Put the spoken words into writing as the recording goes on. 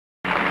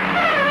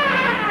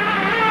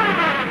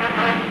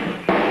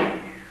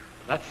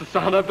That's the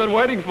sound I've been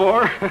waiting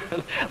for.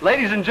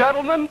 Ladies and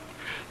gentlemen,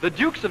 the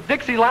Dukes of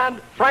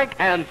Dixieland, Frank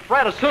and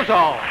Fred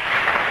Assunto.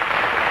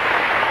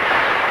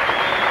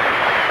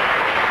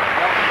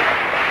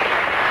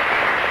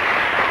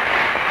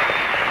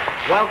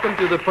 Welcome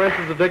to the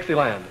Princes of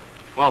Dixieland.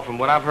 Well, from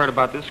what I've heard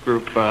about this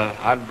group,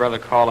 I'd rather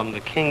call them the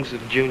Kings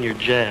of Junior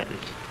Jazz.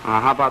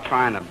 How about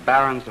trying the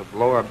Barons of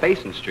Lower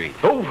Basin Street?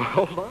 Oh,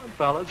 hold on,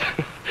 fellas.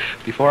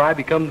 Before I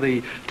become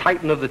the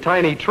titan of the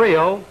tiny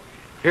trio,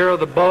 here are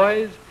the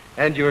boys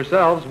and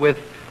yourselves with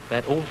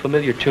that old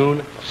familiar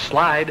tune,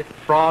 Slide,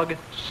 Frog,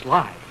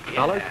 Slide. Yeah.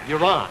 Fellas,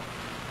 you're on.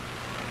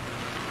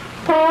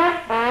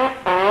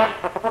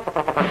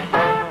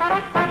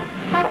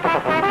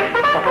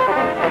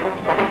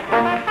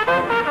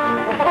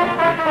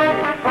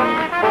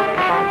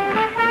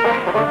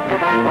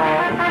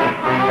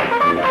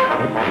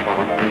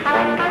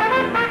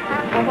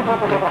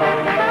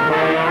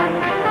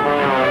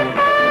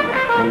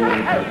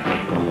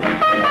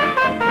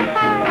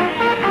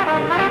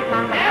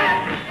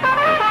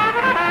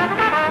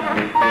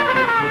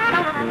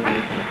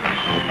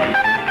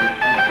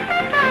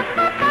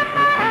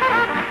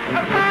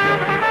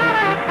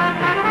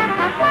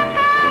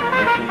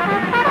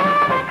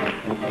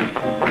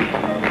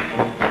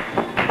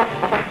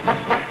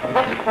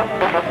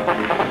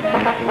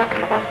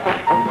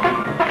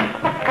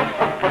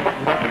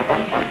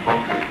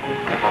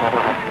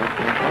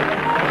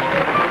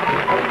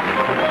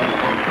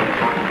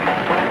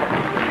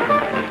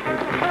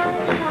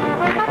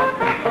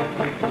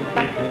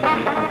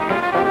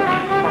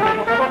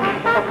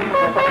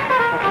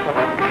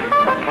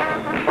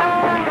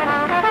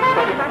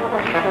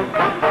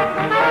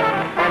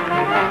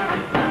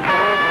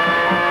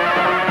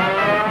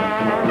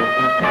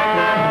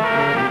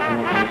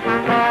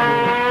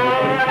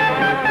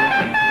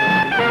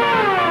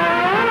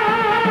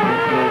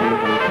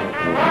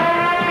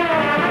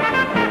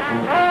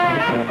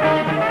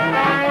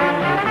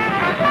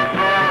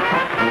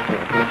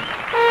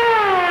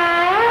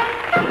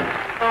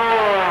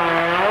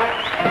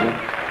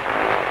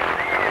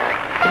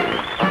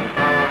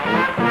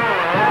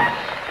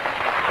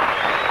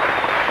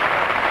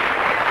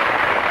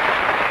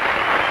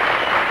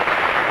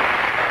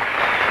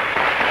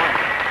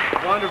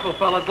 Wonderful,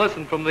 fellas.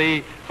 Listen, from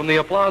the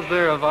applause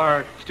there of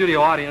our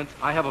studio audience,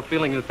 I have a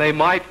feeling that they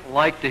might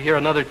like to hear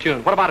another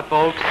tune. What about it,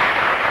 folks?